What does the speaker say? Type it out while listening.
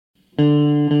There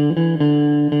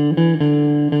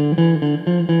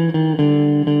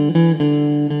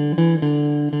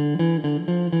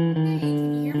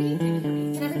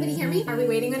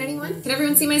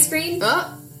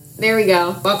we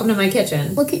go. Welcome to my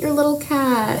kitchen. Look at your little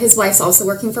cat. His wife's also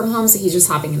working from home, so he's just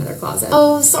hopping into their closet.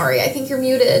 Oh, sorry. I think you're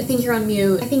muted. I think you're on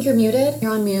mute. I think you're muted.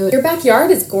 You're on mute. Your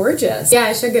backyard is gorgeous. Yeah,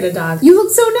 I should get a dog. You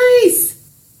look so nice.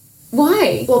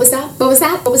 Why? What was that? What was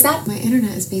that? What was that? My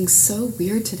internet is being so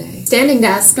weird today. Standing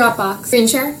desk, Dropbox, screen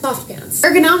share, soft pants,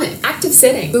 ergonomic, active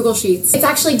sitting, Google Sheets. It's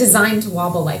actually designed to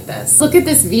wobble like this. Look at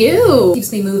this view.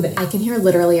 Keeps me moving. I can hear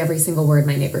literally every single word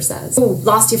my neighbor says. Oh,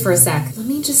 lost you for a sec. Let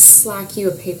me just slack you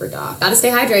a paper doc. Gotta stay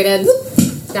hydrated.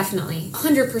 Definitely.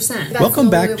 100%. Welcome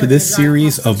back to this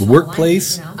series of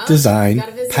workplace, design,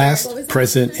 past,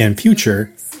 present, and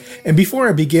future. And before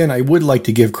I begin, I would like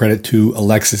to give credit to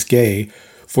Alexis Gay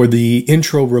for the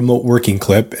intro remote working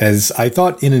clip, as I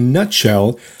thought in a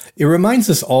nutshell, it reminds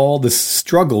us all the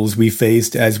struggles we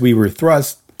faced as we were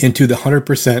thrust into the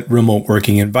 100% remote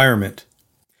working environment.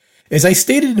 As I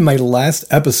stated in my last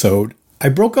episode, I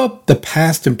broke up the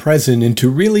past and present into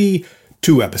really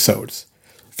two episodes.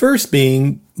 First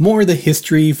being more the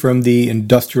history from the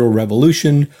Industrial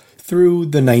Revolution through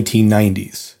the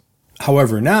 1990s.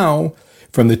 However, now,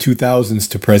 from the 2000s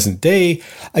to present day,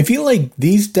 I feel like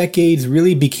these decades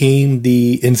really became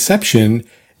the inception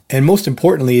and, most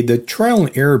importantly, the trial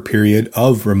and error period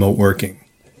of remote working.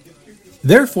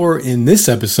 Therefore, in this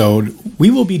episode, we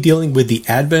will be dealing with the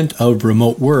advent of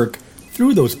remote work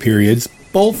through those periods,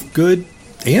 both good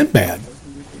and bad,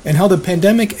 and how the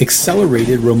pandemic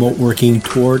accelerated remote working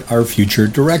toward our future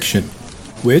direction,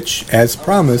 which, as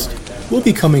promised, will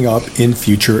be coming up in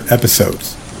future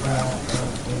episodes.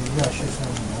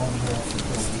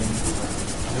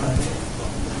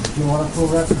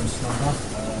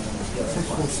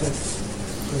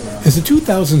 As the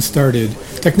 2000s started,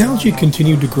 technology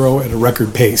continued to grow at a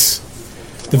record pace.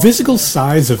 The physical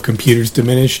size of computers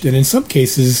diminished and in some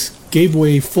cases gave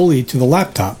way fully to the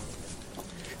laptop.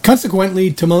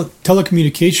 Consequently,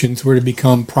 telecommunications were to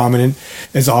become prominent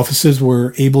as offices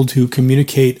were able to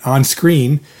communicate on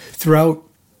screen throughout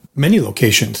many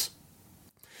locations.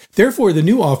 Therefore, the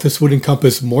new office would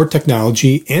encompass more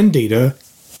technology and data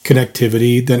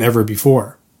connectivity than ever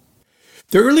before.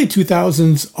 The early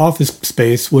 2000s office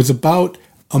space was about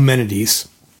amenities.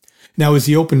 Now, as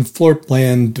the open floor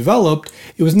plan developed,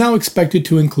 it was now expected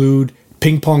to include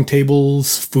ping pong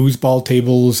tables, foosball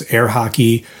tables, air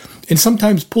hockey, and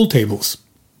sometimes pool tables.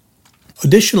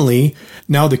 Additionally,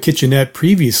 now the kitchenette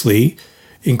previously,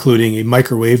 including a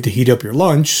microwave to heat up your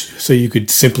lunch so you could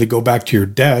simply go back to your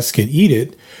desk and eat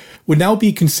it, would now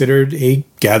be considered a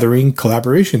gathering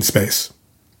collaboration space.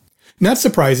 Not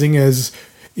surprising, as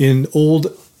in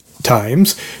old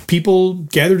times, people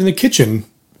gathered in the kitchen,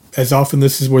 as often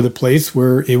this is where the place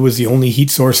where it was the only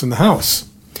heat source in the house.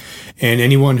 And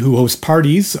anyone who hosts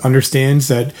parties understands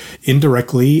that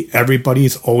indirectly, everybody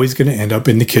is always going to end up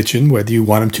in the kitchen, whether you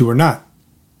want them to or not.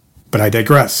 But I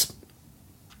digress.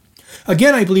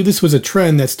 Again, I believe this was a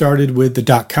trend that started with the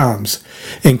dot-coms,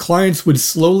 and clients would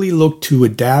slowly look to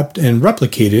adapt and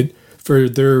replicate it for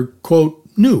their, quote,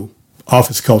 new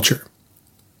office culture.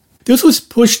 This was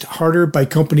pushed harder by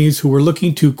companies who were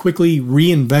looking to quickly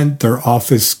reinvent their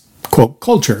office, quote,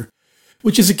 culture,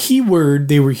 which is a key word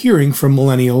they were hearing from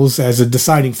millennials as a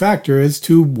deciding factor as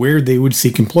to where they would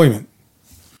seek employment.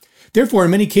 Therefore,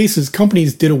 in many cases,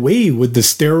 companies did away with the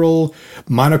sterile,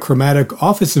 monochromatic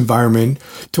office environment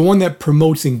to one that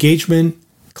promotes engagement,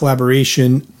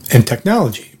 collaboration, and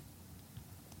technology.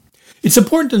 It's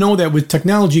important to know that with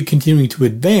technology continuing to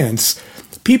advance,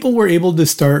 people were able to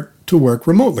start to work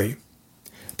remotely.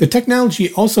 The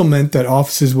technology also meant that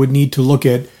offices would need to look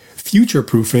at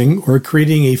future-proofing or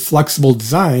creating a flexible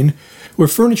design where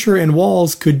furniture and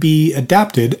walls could be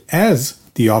adapted as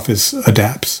the office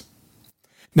adapts.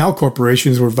 Now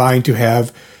corporations were vying to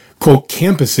have, quote,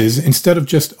 campuses instead of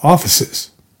just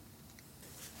offices.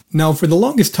 Now, for the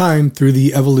longest time through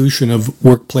the evolution of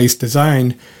workplace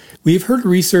design, we've heard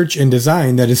research and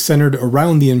design that is centered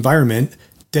around the environment,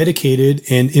 dedicated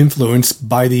and influenced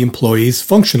by the employee's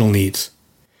functional needs.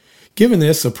 Given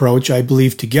this approach, I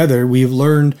believe together we've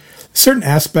learned certain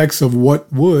aspects of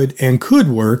what would and could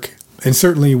work, and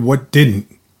certainly what didn't.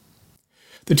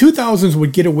 The 2000s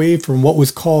would get away from what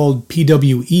was called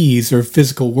PWEs, or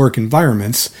physical work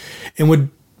environments, and would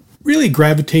really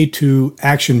gravitate to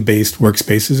action-based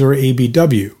workspaces, or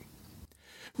ABW.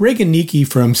 Reagan Nicky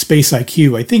from Space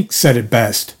IQ, I think, said it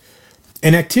best.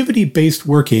 An activity-based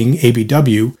working,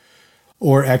 ABW,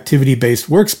 or activity-based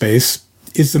workspace,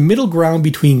 is the middle ground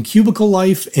between cubicle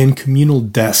life and communal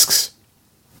desks.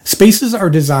 Spaces are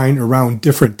designed around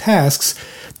different tasks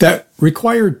that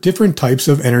require different types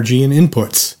of energy and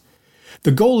inputs.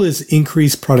 The goal is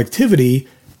increased productivity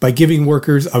by giving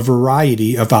workers a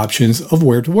variety of options of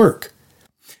where to work.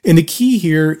 And the key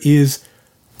here is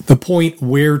the point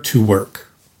where to work.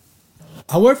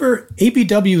 However,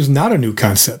 ABW is not a new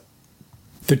concept.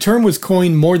 The term was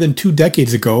coined more than 2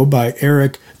 decades ago by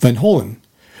Eric Van Hollen,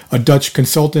 a Dutch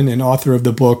consultant and author of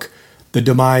the book The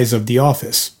Demise of the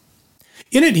Office.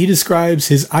 In it, he describes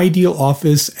his ideal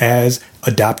office as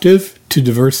adaptive to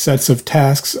diverse sets of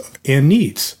tasks and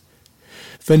needs.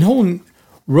 Van Hollen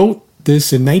wrote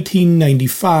this in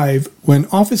 1995 when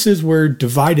offices were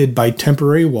divided by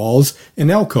temporary walls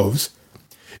and alcoves,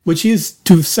 which is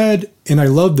to have said, and I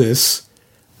love this,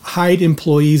 hide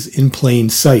employees in plain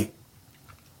sight.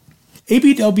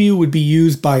 ABW would be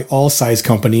used by all size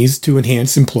companies to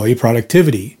enhance employee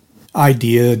productivity,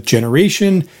 idea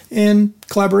generation, and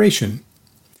collaboration.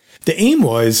 The aim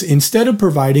was, instead of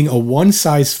providing a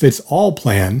one-size-fits-all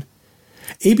plan,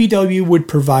 ABW would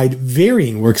provide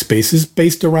varying workspaces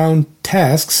based around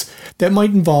tasks that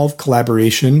might involve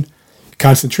collaboration,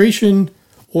 concentration,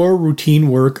 or routine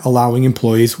work, allowing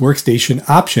employees workstation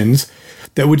options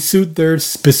that would suit their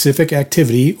specific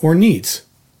activity or needs.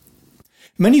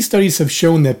 Many studies have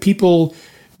shown that people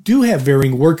do have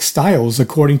varying work styles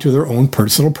according to their own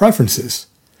personal preferences,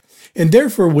 and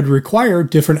therefore would require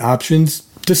different options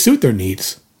to suit their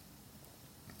needs.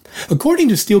 According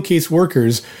to Steelcase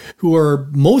workers, who are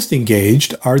most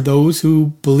engaged are those who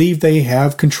believe they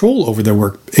have control over their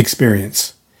work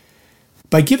experience.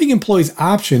 By giving employees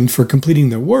options for completing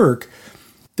their work,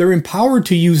 they're empowered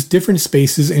to use different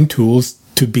spaces and tools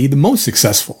to be the most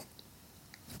successful.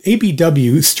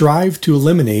 ABW strive to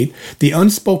eliminate the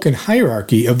unspoken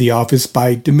hierarchy of the office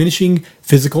by diminishing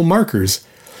physical markers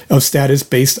of status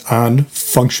based on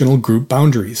functional group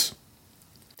boundaries.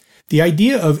 The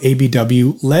idea of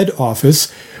ABW-led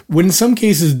office would in some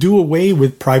cases do away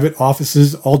with private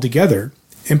offices altogether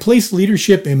and place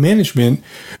leadership and management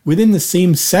within the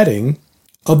same setting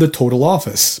of the total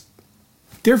office.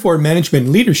 Therefore, management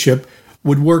and leadership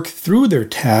would work through their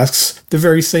tasks the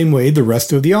very same way the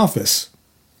rest of the office.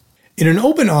 In an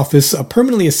open office, a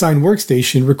permanently assigned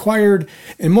workstation required,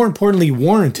 and more importantly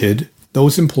warranted,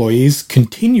 those employees'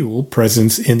 continual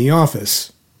presence in the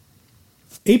office.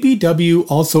 ABW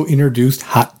also introduced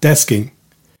hot desking,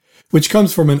 which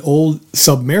comes from an old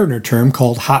submariner term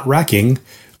called hot racking,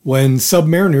 when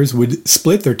submariners would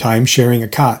split their time sharing a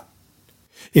cot.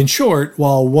 In short,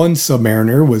 while one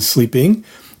submariner was sleeping,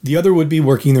 the other would be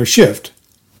working their shift.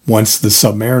 Once the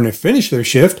submariner finished their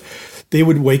shift, they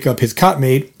would wake up his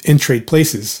cotmate and trade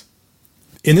places.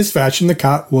 In this fashion, the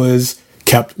cot was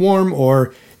kept warm,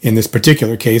 or in this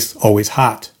particular case, always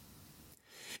hot.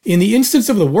 In the instance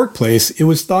of the workplace, it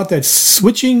was thought that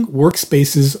switching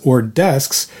workspaces or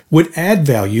desks would add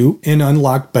value and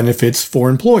unlock benefits for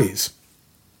employees.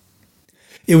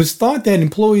 It was thought that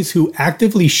employees who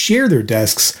actively share their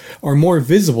desks are more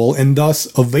visible and thus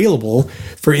available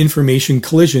for information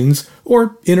collisions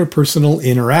or interpersonal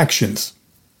interactions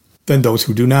than those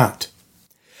who do not.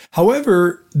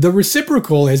 However, the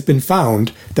reciprocal has been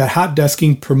found that hot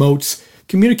desking promotes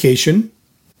communication.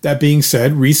 That being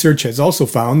said, research has also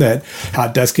found that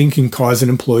hot desking can cause an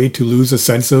employee to lose a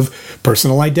sense of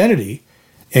personal identity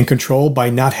and control by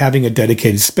not having a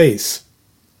dedicated space.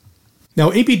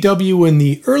 Now, ABW in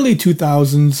the early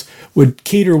 2000s would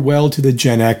cater well to the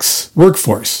Gen X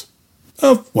workforce,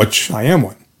 of which I am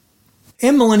one,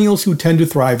 and millennials who tend to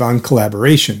thrive on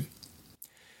collaboration.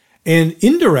 An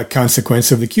indirect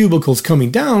consequence of the cubicles coming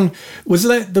down was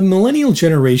that the millennial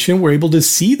generation were able to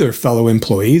see their fellow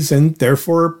employees and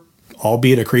therefore,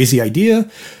 albeit a crazy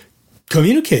idea,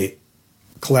 communicate,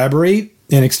 collaborate,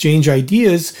 and exchange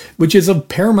ideas, which is of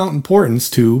paramount importance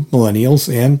to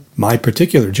millennials and my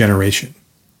particular generation.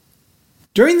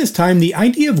 During this time, the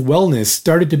idea of wellness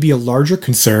started to be a larger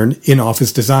concern in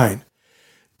office design.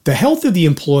 The health of the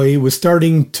employee was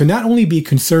starting to not only be a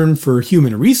concern for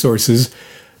human resources,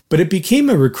 but it became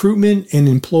a recruitment and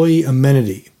employee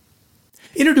amenity,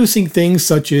 introducing things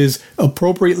such as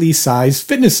appropriately sized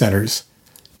fitness centers,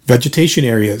 vegetation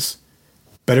areas,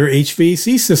 better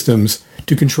HVAC systems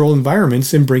to control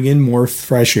environments and bring in more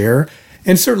fresh air,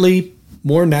 and certainly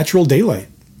more natural daylight.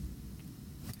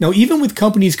 Now, even with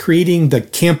companies creating the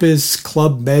campus,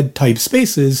 club med type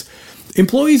spaces,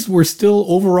 employees were still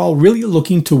overall really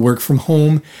looking to work from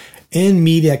home and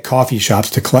meet at coffee shops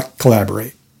to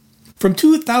collaborate. From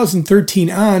 2013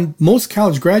 on, most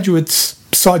college graduates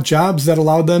sought jobs that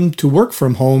allowed them to work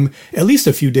from home at least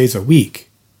a few days a week.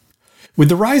 With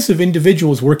the rise of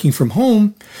individuals working from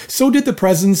home, so did the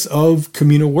presence of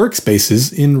communal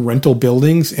workspaces in rental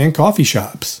buildings and coffee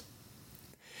shops.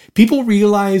 People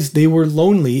realized they were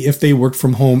lonely if they worked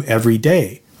from home every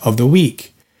day of the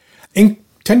week, and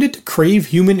tended to crave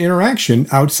human interaction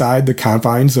outside the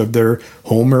confines of their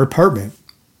home or apartment.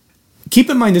 Keep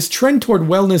in mind, this trend toward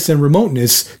wellness and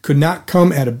remoteness could not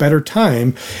come at a better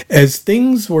time, as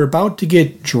things were about to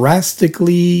get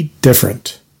drastically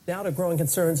different. Now to growing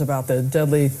concerns about the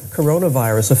deadly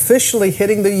coronavirus officially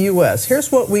hitting the U.S.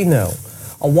 Here's what we know.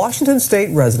 A Washington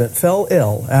state resident fell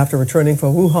ill after returning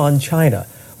from Wuhan, China,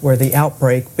 where the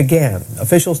outbreak began.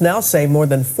 Officials now say more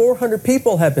than 400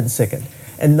 people have been sickened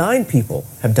and 9 people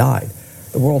have died.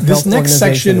 The World Health Organization this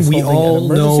next section we all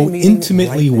know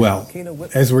intimately well,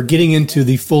 as we're getting into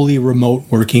the fully remote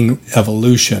working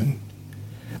evolution.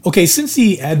 Okay, since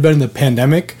the advent of the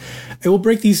pandemic, I will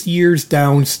break these years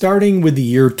down starting with the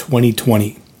year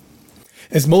 2020.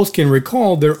 As most can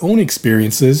recall their own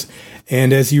experiences,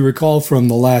 and as you recall from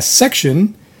the last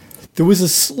section, there was a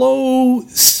slow,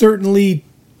 certainly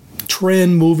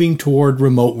trend moving toward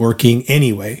remote working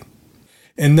anyway,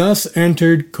 and thus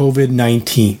entered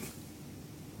COVID-19.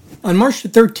 On March the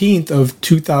 13th of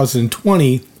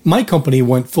 2020, my company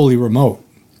went fully remote.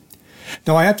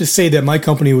 Now I have to say that my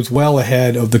company was well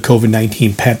ahead of the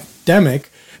COVID-19 pandemic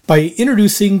by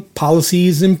introducing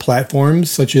policies and platforms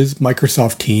such as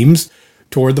Microsoft Teams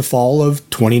toward the fall of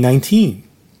 2019.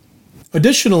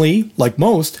 Additionally, like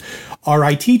most, our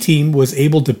IT team was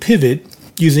able to pivot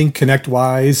using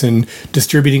ConnectWise and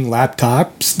distributing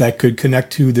laptops that could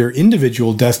connect to their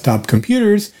individual desktop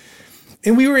computers,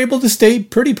 and we were able to stay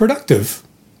pretty productive.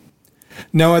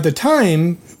 Now, at the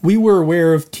time, we were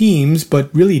aware of Teams,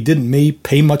 but really didn't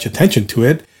pay much attention to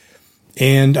it,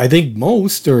 and I think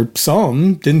most, or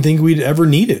some, didn't think we'd ever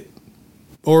need it.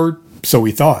 Or so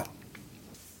we thought.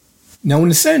 Now,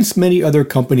 in a sense, many other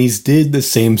companies did the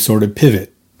same sort of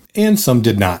pivot, and some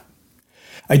did not.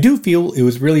 I do feel it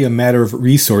was really a matter of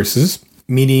resources,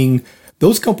 meaning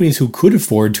those companies who could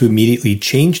afford to immediately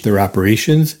change their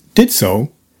operations did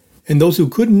so, and those who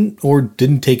couldn't or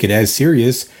didn't take it as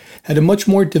serious had a much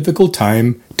more difficult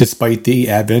time despite the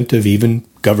advent of even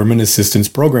government assistance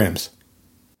programs.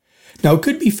 Now, it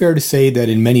could be fair to say that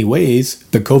in many ways,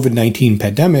 the COVID-19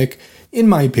 pandemic, in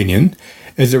my opinion,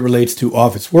 as it relates to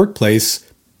office workplace,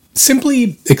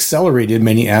 simply accelerated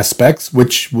many aspects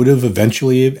which would have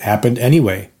eventually happened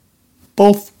anyway,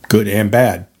 both good and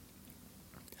bad.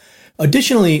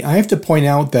 Additionally, I have to point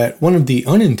out that one of the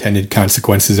unintended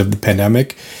consequences of the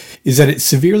pandemic is that it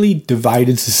severely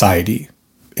divided society,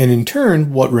 and in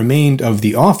turn, what remained of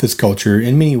the office culture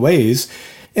in many ways,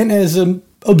 and as an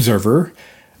observer,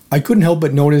 I couldn't help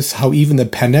but notice how even the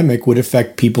pandemic would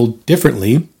affect people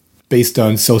differently based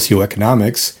on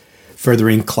socioeconomics,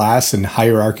 furthering class and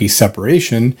hierarchy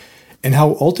separation, and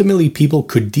how ultimately people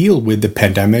could deal with the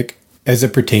pandemic as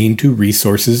it pertained to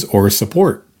resources or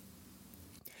support.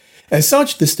 As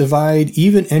such, this divide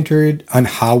even entered on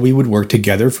how we would work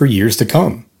together for years to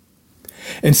come.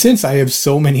 And since I have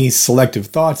so many selective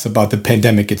thoughts about the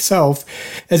pandemic itself,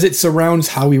 as it surrounds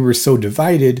how we were so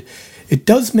divided, it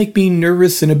does make me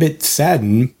nervous and a bit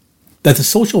saddened that the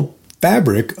social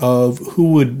fabric of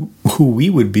who we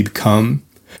would become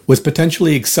was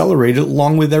potentially accelerated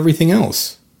along with everything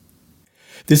else.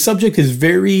 This subject is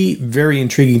very, very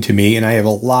intriguing to me, and I have a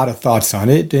lot of thoughts on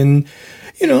it, and,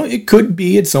 it could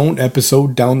be its own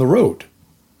episode down the road.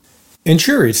 And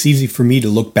sure, it's easy for me to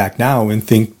look back now and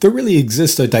think there really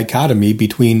exists a dichotomy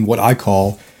between what I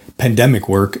call pandemic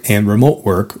work and remote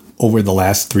work over the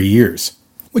last 3 years,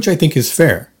 which I think is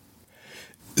fair.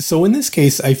 So in this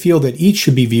case, I feel that each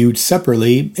should be viewed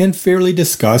separately and fairly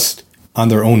discussed on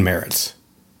their own merits.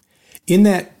 In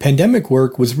that, pandemic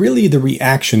work was really the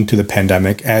reaction to the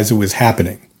pandemic as it was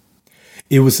happening.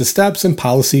 It was the steps and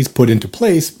policies put into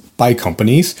place by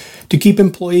companies to keep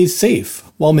employees safe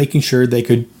while making sure they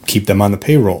could keep them on the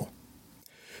payroll.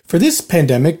 For this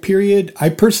pandemic period, I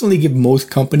personally give most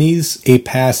companies a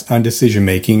pass on decision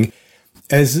making,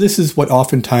 as this is what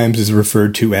oftentimes is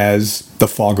referred to as the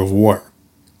fog of war.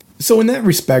 So in that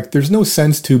respect, there's no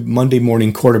sense to Monday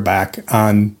morning quarterback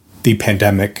on the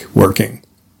pandemic working.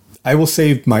 I will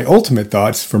save my ultimate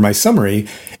thoughts for my summary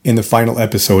in the final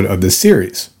episode of this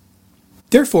series.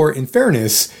 Therefore, in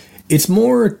fairness, it's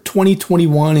more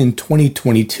 2021 and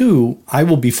 2022 I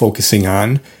will be focusing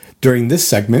on during this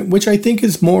segment, which I think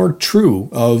is more true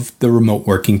of the remote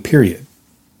working period.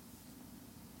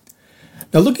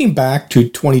 Now, looking back to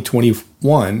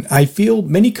 2021, I feel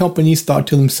many companies thought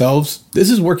to themselves, this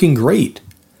is working great.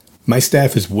 My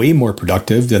staff is way more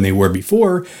productive than they were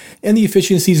before, and the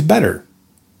efficiency is better.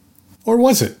 Or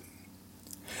was it?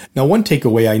 Now, one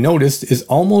takeaway I noticed is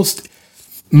almost,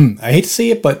 I hate to say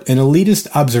it, but an elitist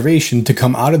observation to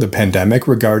come out of the pandemic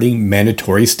regarding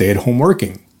mandatory stay-at-home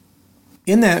working.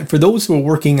 In that, for those who were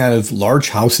working out of large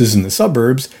houses in the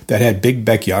suburbs that had big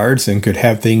backyards and could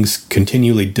have things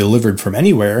continually delivered from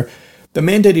anywhere, the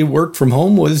mandated work from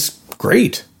home was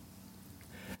great.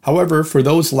 However, for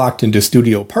those locked into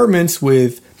studio apartments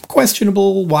with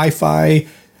questionable Wi-Fi,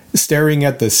 staring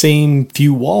at the same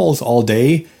few walls all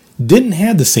day, didn't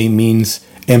have the same means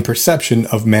and perception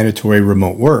of mandatory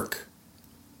remote work.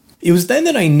 It was then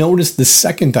that I noticed the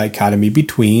second dichotomy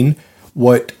between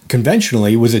what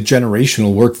conventionally was a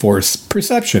generational workforce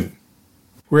perception.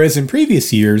 Whereas in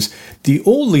previous years, the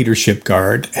old leadership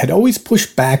guard had always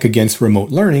pushed back against remote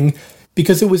learning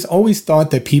because it was always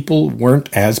thought that people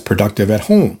weren't as productive at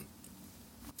home.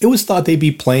 It was thought they'd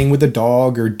be playing with a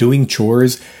dog or doing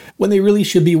chores when they really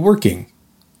should be working.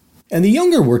 And the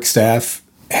younger work staff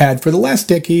had for the last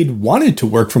decade wanted to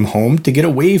work from home to get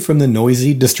away from the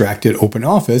noisy, distracted open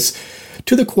office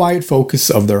to the quiet focus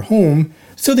of their home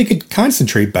so they could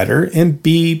concentrate better and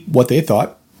be what they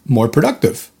thought more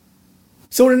productive.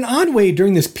 So in an odd way,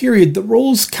 during this period, the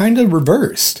roles kind of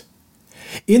reversed.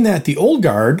 In that the old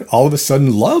guard all of a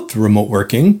sudden loved remote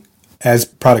working as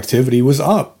productivity was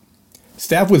up.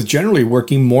 Staff was generally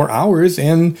working more hours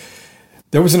and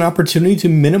there was an opportunity to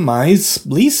minimize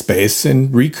lease space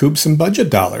and recoup some budget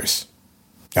dollars.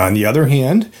 On the other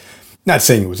hand, not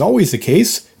saying it was always the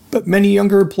case, but many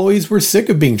younger employees were sick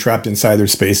of being trapped inside their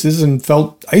spaces and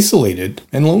felt isolated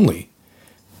and lonely,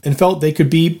 and felt they could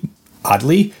be,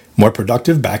 oddly, more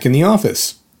productive back in the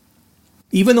office.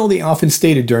 Even though they often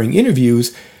stated during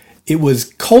interviews it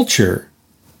was culture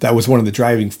that was one of the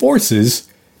driving forces,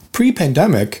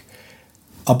 pre-pandemic,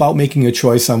 about making a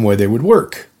choice on where they would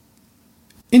work.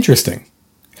 Interesting.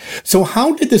 So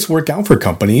how did this work out for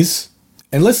companies?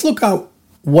 And let's look at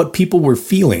what people were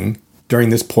feeling during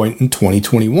this point in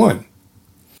 2021.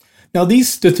 Now,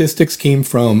 these statistics came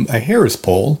from a Harris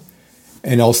poll,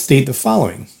 and I'll state the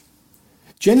following.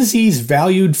 Gen Z's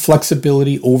valued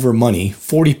flexibility over money,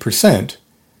 40%,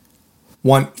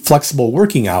 want flexible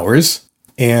working hours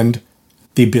and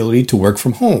the ability to work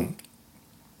from home.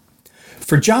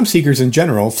 For job seekers in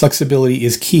general, flexibility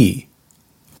is key.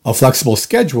 A flexible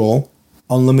schedule,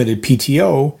 unlimited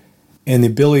PTO, and the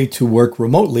ability to work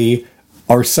remotely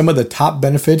are some of the top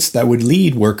benefits that would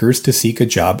lead workers to seek a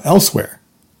job elsewhere.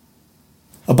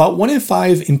 About 1 in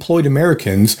 5 employed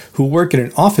Americans who work in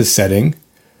an office setting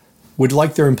would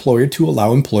like their employer to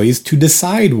allow employees to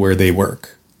decide where they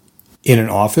work, in an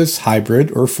office,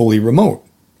 hybrid, or fully remote.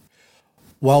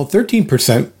 While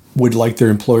 13% would like their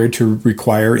employer to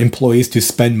require employees to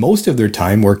spend most of their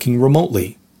time working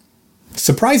remotely.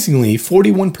 Surprisingly,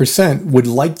 41% would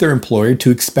like their employer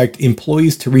to expect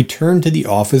employees to return to the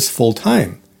office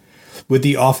full-time, with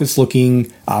the office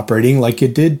operating like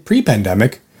it did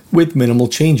pre-pandemic with minimal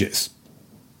changes.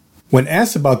 When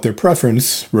asked about their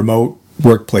preference, remote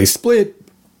workplace split,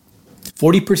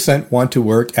 40% want to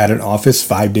work at an office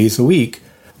 5 days a week,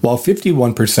 while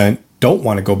 51% don't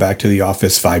want to go back to the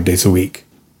office 5 days a week.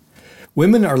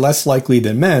 Women are less likely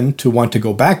than men to want to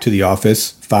go back to the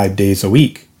office 5 days a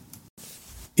week.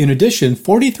 In addition,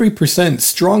 43%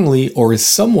 strongly or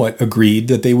somewhat agreed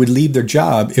that they would leave their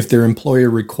job if their employer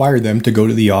required them to go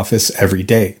to the office every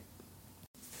day.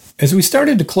 As we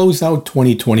started to close out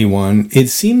 2021, it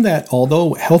seemed that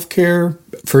although healthcare,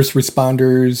 first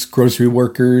responders, grocery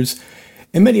workers,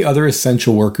 and many other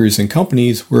essential workers and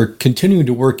companies were continuing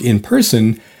to work in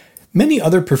person, many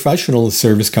other professional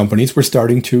service companies were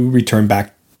starting to return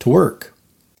back to work.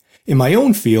 In my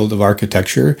own field of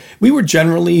architecture, we were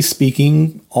generally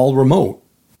speaking all remote,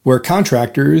 where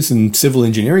contractors and civil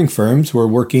engineering firms were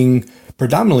working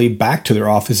predominantly back to their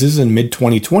offices in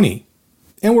mid-2020,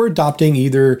 and were adopting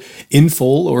either in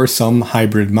full or some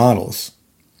hybrid models.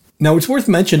 Now, it's worth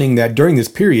mentioning that during this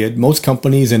period, most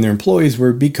companies and their employees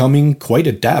were becoming quite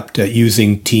adept at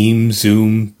using Teams,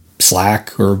 Zoom,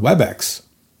 Slack, or WebEx.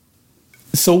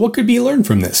 So what could be learned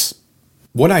from this?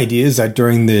 One idea is that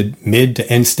during the mid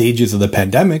to end stages of the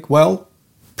pandemic,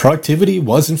 productivity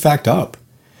was in fact up.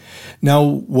 Now,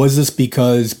 was this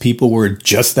because people were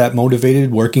just that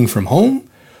motivated working from home?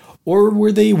 Or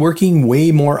were they working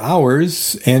way more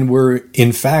hours and were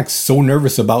in fact so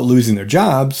nervous about losing their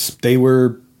jobs, they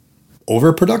were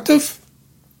overproductive?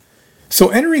 So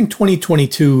entering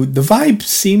 2022, the vibe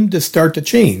seemed to start to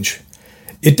change.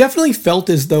 It definitely felt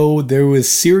as though there was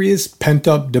serious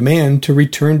pent-up demand to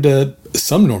return to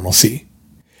some normalcy.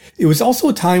 It was also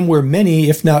a time where many,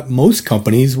 if not most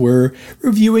companies, were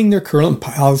reviewing their current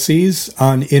policies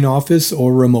on in-office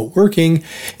or remote working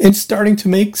and starting to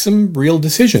make some real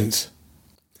decisions.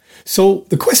 So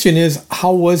the question is,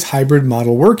 how was hybrid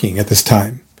model working at this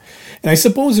time? And I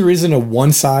suppose there isn't a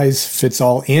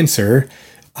one-size-fits-all answer.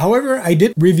 However, I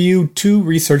did review 2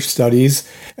 research studies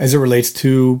as it relates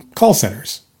to call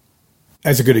centers,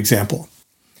 as a good example.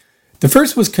 The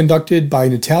first was conducted by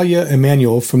Natalia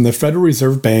Emanuel from the Federal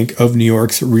Reserve Bank of New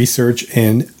York's Research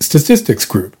and Statistics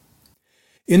Group.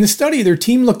 In the study, their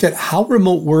team looked at how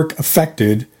remote work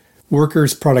affected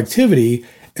workers' productivity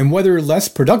and whether less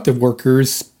productive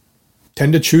workers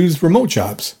tend to choose remote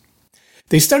jobs.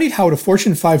 They studied how a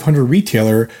Fortune 500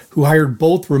 retailer who hired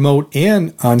both remote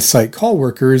and on-site call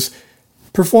workers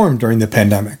performed during the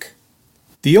pandemic.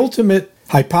 The ultimate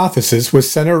hypothesis was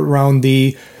centered around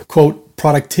the, quote,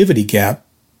 productivity gap,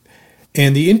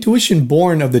 and the intuition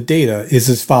born of the data is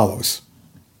as follows.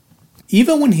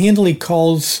 Even when handling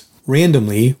calls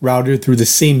randomly routed through the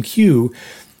same queue,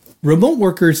 remote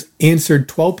workers answered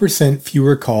 12%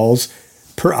 fewer calls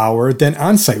per hour than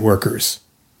on-site workers.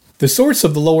 The source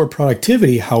of the lower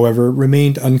productivity, however,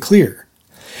 remained unclear.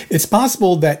 It's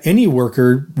possible that any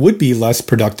worker would be less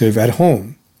productive at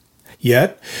home.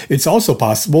 Yet, it's also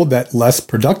possible that less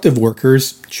productive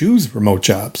workers choose remote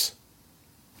jobs.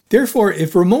 Therefore,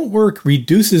 if remote work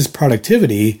reduces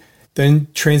productivity, then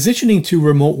transitioning to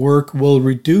remote work will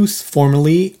reduce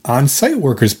formerly on-site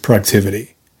workers'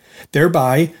 productivity,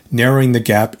 thereby narrowing the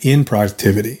gap in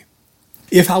productivity.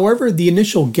 If, however, the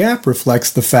initial gap reflects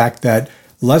the fact that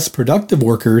less productive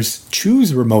workers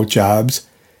choose remote jobs,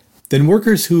 then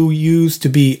workers who used to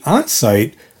be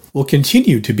on-site will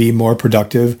continue to be more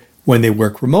productive when they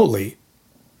work remotely.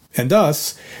 And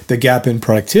thus, the gap in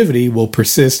productivity will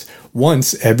persist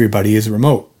once everybody is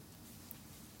remote.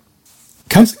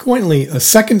 Consequently, a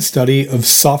second study of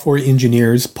software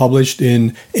engineers published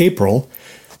in April,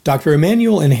 Dr.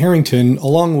 Emanuel and Harrington,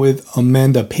 along with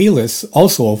Amanda Palis,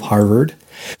 also of Harvard,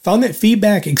 found that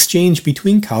feedback exchange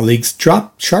between colleagues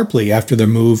dropped sharply after their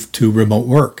move to remote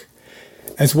work,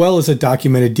 as well as a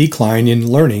documented decline in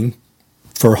learning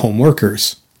for home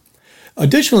workers.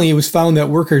 Additionally, it was found that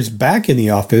workers back in the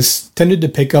office tended to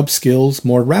pick up skills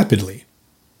more rapidly.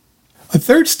 A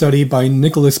third study by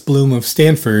Nicholas Bloom of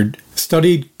Stanford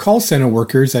studied call center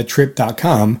workers at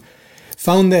Trip.com,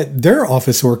 found that their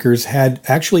office workers had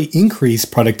actually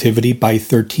increased productivity by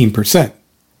 13%.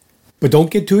 But don't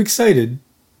get too excited,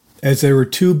 as there were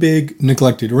 2 big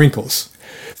neglected wrinkles.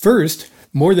 First,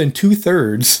 more than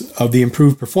 2/3 of the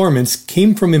improved performance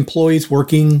came from employees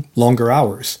working longer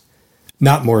hours,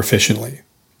 not more efficiently.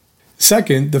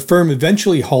 Second, the firm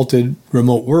eventually halted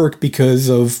remote work because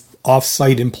of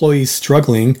off-site employees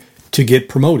struggling to get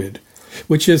promoted,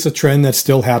 which is a trend that's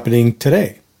still happening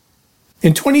today.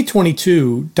 In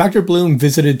 2022, Dr. Bloom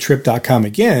visited Trip.com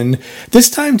again, this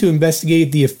time to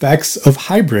investigate the effects of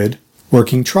hybrid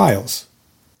working trials.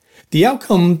 The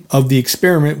outcome of the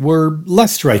experiment were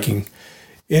less striking.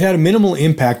 It had a minimal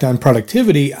impact on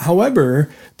productivity. However,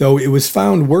 though, it was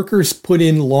found workers put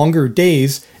in longer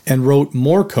days and wrote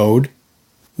more code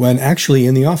when actually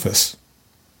in the office.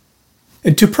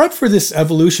 And to prep for this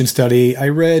evolution study, I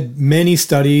read many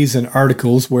studies and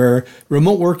articles where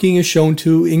remote working is shown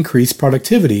to increase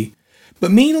productivity,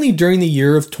 but mainly during the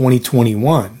year of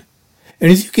 2021.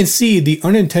 And as you can see, the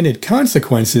unintended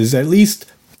consequences, at least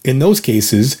in those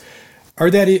cases, are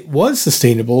that it was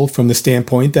sustainable from the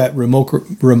standpoint that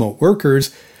remote workers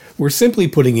were simply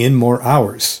putting in more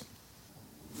hours.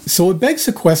 So it begs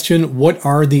the question, what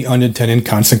are the unintended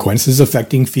consequences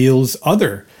affecting fields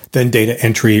other than data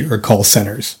entry or call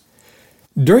centers?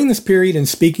 During this period, and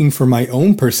speaking from my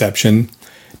own perception,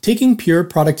 taking pure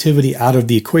productivity out of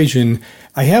the equation,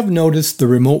 I have noticed the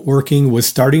remote working was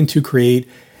starting to create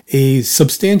a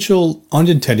substantial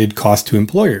unintended cost to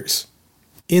employers,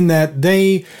 in that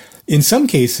they, in some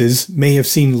cases, may have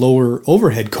seen lower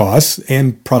overhead costs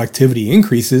and productivity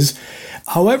increases.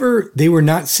 However, they were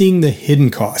not seeing the hidden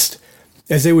cost,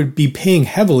 as they would be paying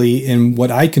heavily in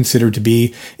what I consider to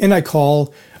be, and I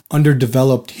call,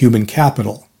 underdeveloped human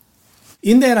capital.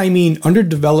 In that I mean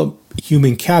underdeveloped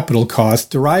human capital costs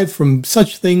derived from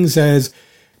such things as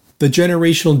the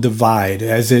generational divide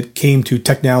as it came to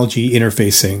technology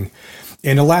interfacing,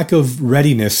 and a lack of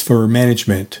readiness for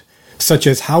management, such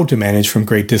as how to manage from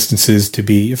great distances to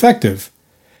be effective.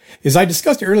 As I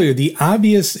discussed earlier, the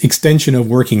obvious extension of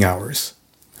working hours,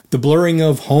 the blurring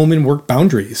of home and work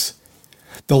boundaries,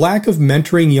 the lack of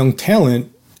mentoring young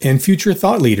talent and future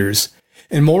thought leaders,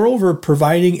 and moreover,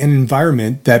 providing an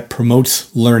environment that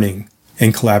promotes learning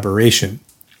and collaboration.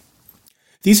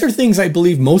 These are things I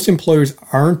believe most employers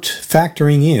aren't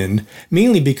factoring in,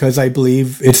 mainly because I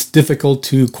believe it's difficult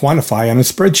to quantify on a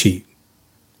spreadsheet.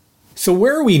 So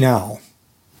where are we now?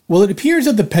 Well, it appears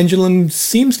that the pendulum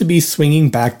seems to be swinging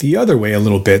back the other way a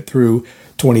little bit through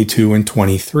 22 and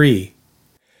 23.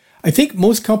 I think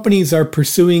most companies are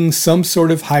pursuing some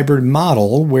sort of hybrid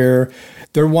model where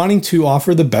they're wanting to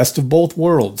offer the best of both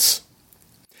worlds.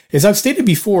 As I've stated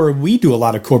before, we do a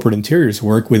lot of corporate interiors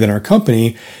work within our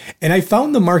company, and I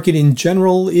found the market in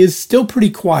general is still pretty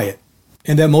quiet,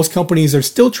 and that most companies are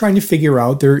still trying to figure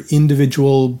out their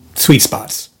individual sweet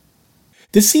spots.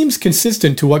 This seems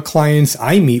consistent to what clients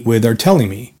I meet with are telling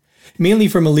me. Mainly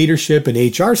from a leadership and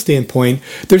HR standpoint,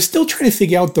 they're still trying to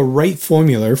figure out the right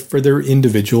formula for their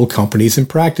individual companies and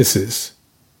practices.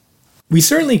 We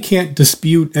certainly can't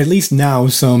dispute, at least now,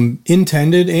 some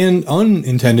intended and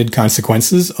unintended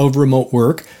consequences of remote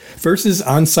work versus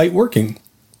on-site working.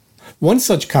 One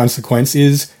such consequence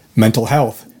is mental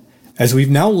health, as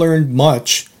we've now learned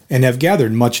much and have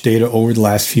gathered much data over the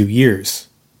last few years.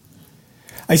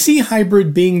 I see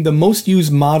hybrid being the most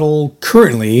used model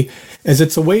currently, as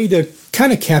it's a way to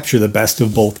kind of capture the best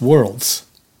of both worlds.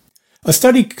 A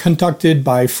study conducted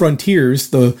by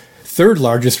Frontiers, the third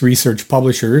largest research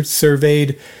publisher,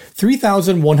 surveyed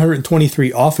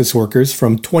 3,123 office workers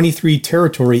from 23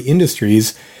 territory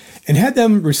industries and had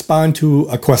them respond to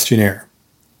a questionnaire.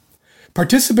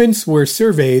 Participants were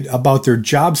surveyed about their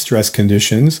job stress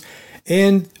conditions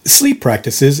and sleep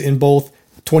practices in both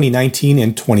 2019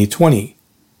 and 2020.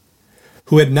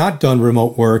 Who had not done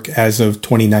remote work as of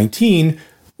 2019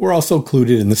 were also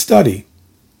included in the study.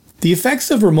 The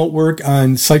effects of remote work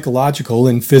on psychological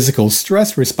and physical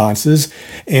stress responses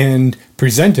and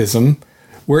presentism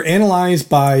were analyzed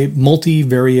by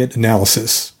multivariate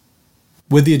analysis.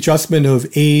 With the adjustment of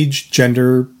age,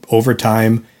 gender,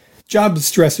 overtime, job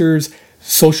stressors,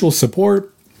 social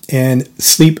support, and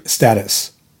sleep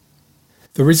status.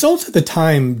 The results at the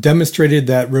time demonstrated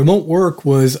that remote work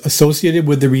was associated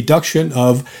with the reduction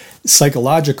of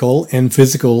psychological and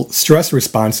physical stress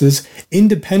responses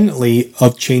independently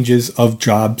of changes of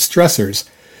job stressors,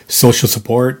 social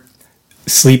support,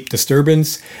 sleep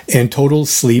disturbance, and total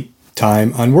sleep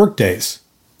time on work days.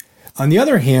 On the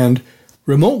other hand,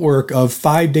 remote work of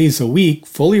 5 days a week,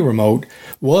 fully remote,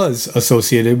 was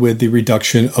associated with the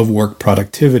reduction of work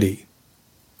productivity.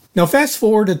 Now fast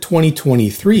forward to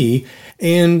 2023,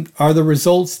 and are the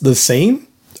results the same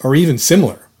or even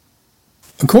similar?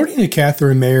 According to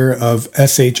Catherine Mayer of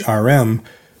SHRM,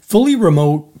 fully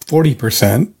remote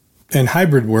 40% and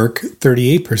hybrid work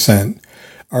 38%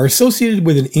 are associated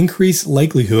with an increased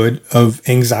likelihood of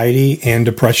anxiety and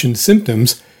depression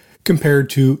symptoms compared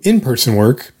to in-person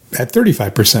work at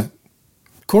 35%,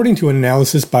 according to an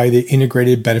analysis by the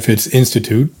Integrated Benefits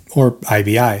Institute, or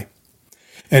IBI,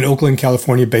 an Oakland,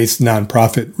 California-based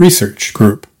nonprofit research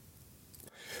group.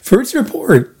 For its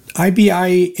report,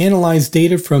 IBI analyzed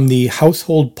data from the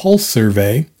Household Pulse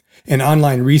Survey, an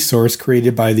online resource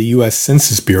created by the U.S.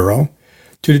 Census Bureau,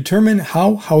 to determine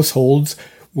how households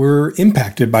were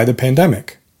impacted by the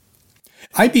pandemic.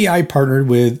 IBI partnered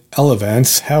with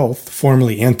Elevance Health,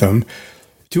 formerly Anthem,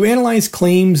 to analyze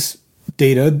claims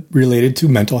data related to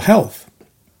mental health.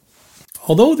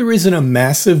 Although there isn't a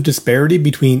massive disparity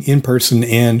between in-person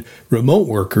and remote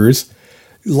workers,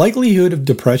 likelihood of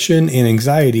depression and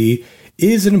anxiety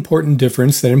is an important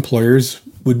difference that employers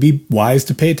would be wise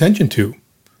to pay attention to.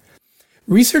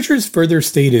 Researchers further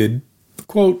stated,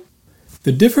 quote,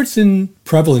 "The difference in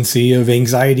prevalency of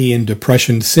anxiety and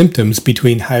depression symptoms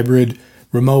between hybrid,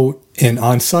 remote, and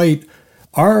on-site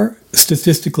are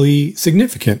statistically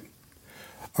significant.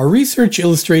 Our research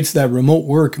illustrates that remote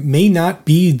work may not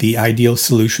be the ideal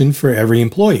solution for every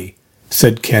employee,"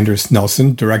 said Candace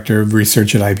Nelson, Director of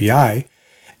Research at IBI,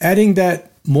 adding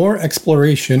that more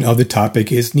exploration of the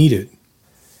topic is needed.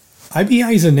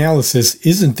 IBI's analysis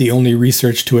isn't the only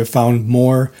research to have found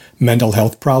more mental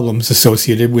health problems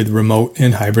associated with remote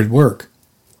and hybrid work.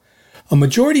 A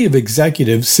majority of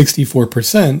executives,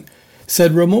 64%,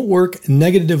 said remote work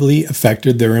negatively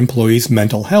affected their employees'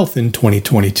 mental health in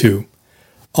 2022,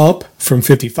 up from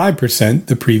 55%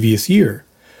 the previous year,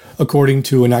 according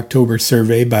to an October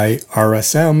survey by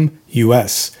RSM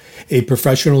US, a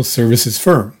professional services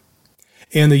firm,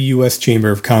 and the U.S. Chamber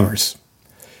of Commerce.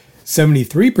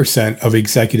 73% of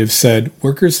executives said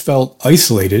workers felt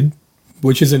isolated,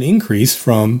 which is an increase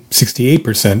from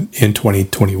 68% in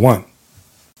 2021.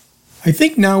 I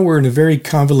think now we're in a very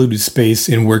convoluted space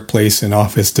in workplace and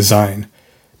office design,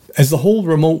 as the whole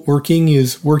remote working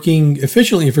is working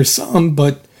efficiently for some,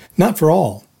 but not for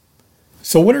all.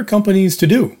 So what are companies to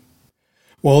do?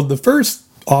 Well, the first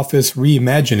office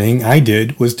reimagining I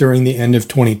did was during the end of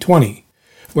 2020,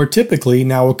 where typically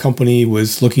now a company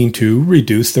was looking to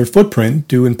reduce their footprint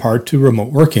due in part to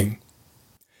remote working.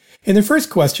 And the first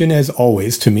question, as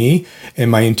always, to me and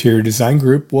my interior design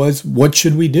group was, what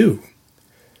should we do?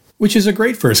 Which is a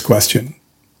great first question.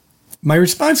 My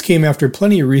response came after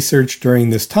plenty of research during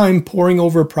this time, poring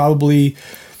over probably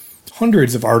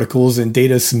hundreds of articles and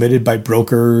data submitted by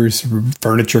brokers,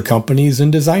 furniture companies,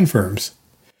 and design firms.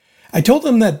 I told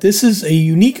them that this is a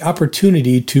unique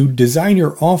opportunity to design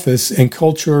your office and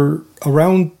culture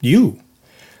around you.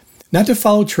 Not to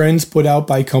follow trends put out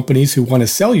by companies who want to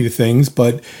sell you things,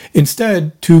 but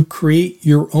instead to create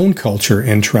your own culture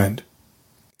and trend.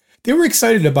 They were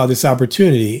excited about this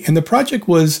opportunity, and the project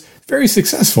was very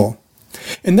successful.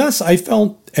 And thus, I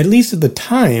felt, at least at the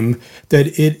time,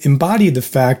 that it embodied the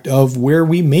fact of where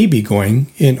we may be going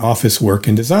in office work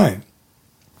and design.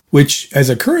 Which, as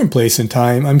a current place in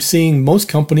time, I'm seeing most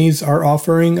companies are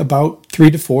offering about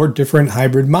 3 to 4 different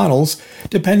hybrid models,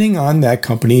 depending on that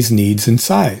company's needs and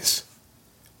size.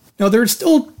 Now, there are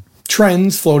still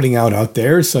trends floating out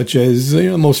there, such as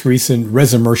the most recent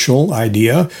Resomercial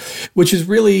idea, which is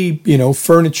really,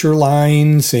 furniture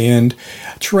lines and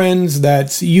trends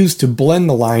that's used to blend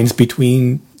the lines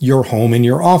between your home and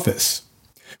your office.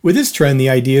 With this trend, the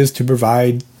idea is to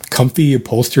provide comfy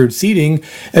upholstered seating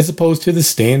as opposed to the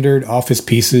standard office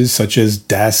pieces such as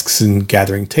desks and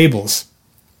gathering tables.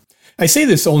 I say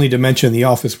this only to mention the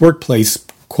office workplace,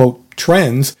 quote,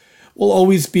 trends will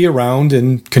always be around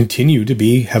and continue to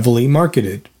be heavily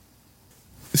marketed.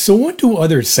 So what do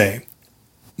others say?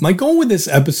 My goal with this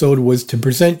episode was to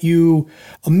present you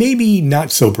a maybe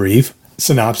not so brief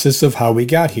synopsis of how we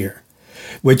got here.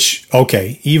 Which,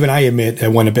 okay, even I admit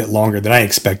it went a bit longer than I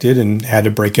expected and had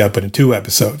to break up into 2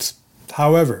 episodes.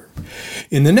 However,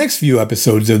 in the next few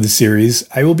episodes of the series,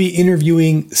 I will be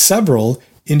interviewing several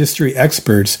industry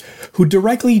experts who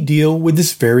directly deal with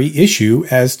this very issue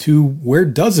as to where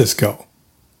does this go.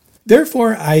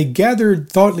 Therefore, I gathered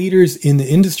thought leaders in the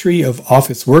industry of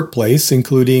office workplace,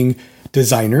 including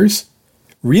designers,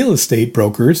 real estate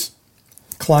brokers,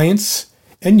 clients,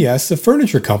 and yes, a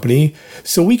furniture company,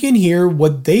 so we can hear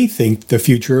what they think the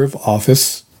future of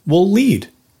office will lead.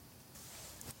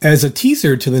 As a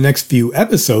teaser to the next few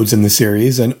episodes in the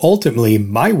series, and ultimately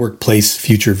my workplace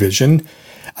future vision,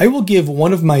 I will give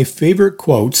one of my favorite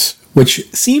quotes, which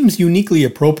seems uniquely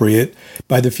appropriate,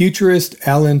 by the futurist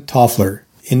Alan Toffler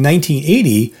in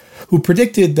 1980, who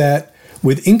predicted that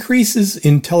with increases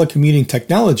in telecommuting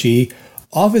technology,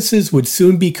 offices would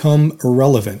soon become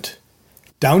irrelevant.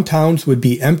 Downtowns would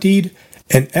be emptied,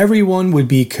 and everyone would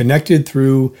be connected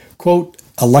through, quote,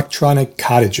 electronic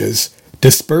cottages,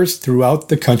 dispersed throughout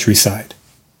the countryside.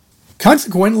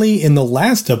 Consequently, in the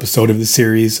last episode of the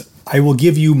series, I will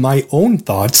give you my own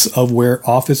thoughts of where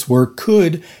office work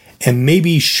could and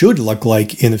maybe should look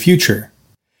like in the future.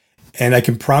 And I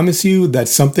can promise you that's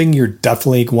something you're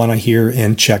definitely want to hear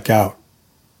and check out.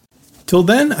 Till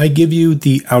then, I give you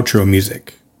the outro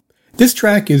music. This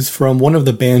track is from one of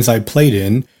the bands I played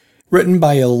in, written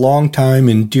by a longtime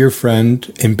and dear friend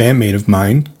and bandmate of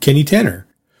mine, Kenny Tanner,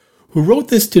 who wrote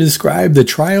this to describe the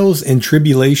trials and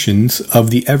tribulations of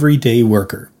the everyday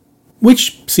worker,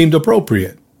 which seemed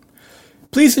appropriate.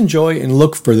 Please enjoy and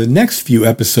look for the next few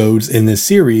episodes in this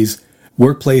series,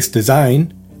 Workplace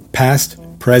Design, Past,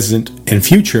 Present, and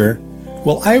Future,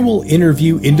 while I will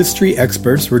interview industry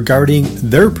experts regarding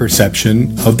their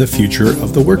perception of the future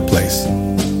of the workplace.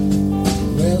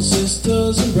 Well,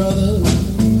 sisters and brothers,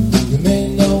 you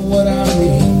may know what I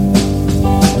mean.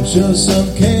 I'm sure some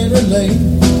can relate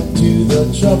to the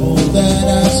trouble that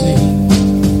I see.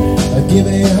 I give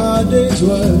a hard day's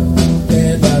work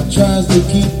and I tries to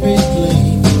keep it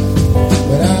clean,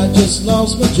 but I just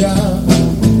lost my job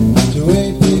to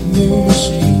a big new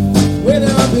machine. When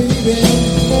I baby,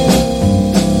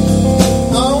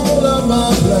 all of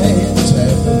my plans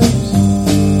have been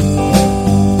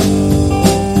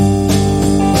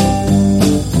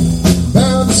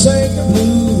bound to sink the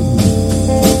blue.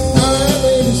 I'm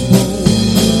in this pool,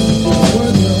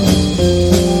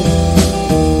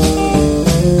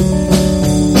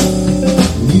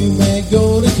 you may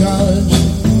go to college,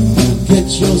 get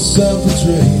yourself a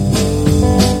trade,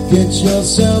 get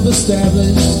yourself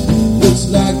established. Looks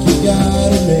like you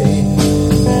got it made.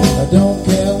 I don't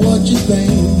care what you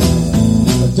think,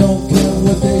 I don't care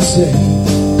what they say.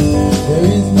 There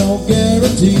is no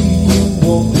guarantee you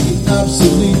won't be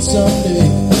obsolete someday.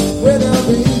 When I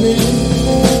baby,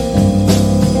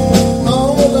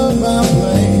 all of my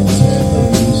plans have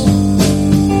loose.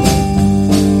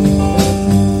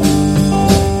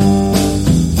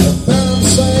 I'm bound to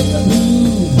sing the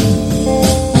blues.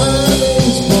 I'm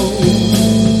exposed to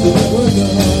the work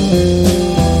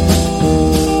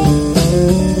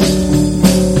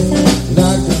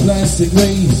plastic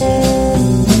waste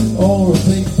or a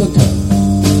paper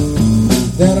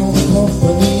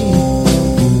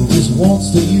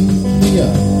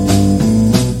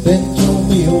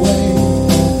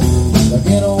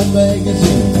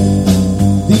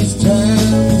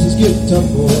get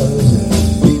tough,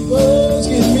 boys. People's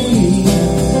get mean.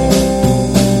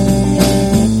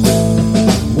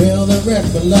 Well, they wreck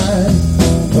my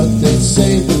life, but they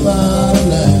save the bottom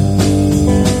line.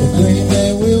 They claim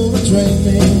they will betray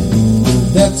me.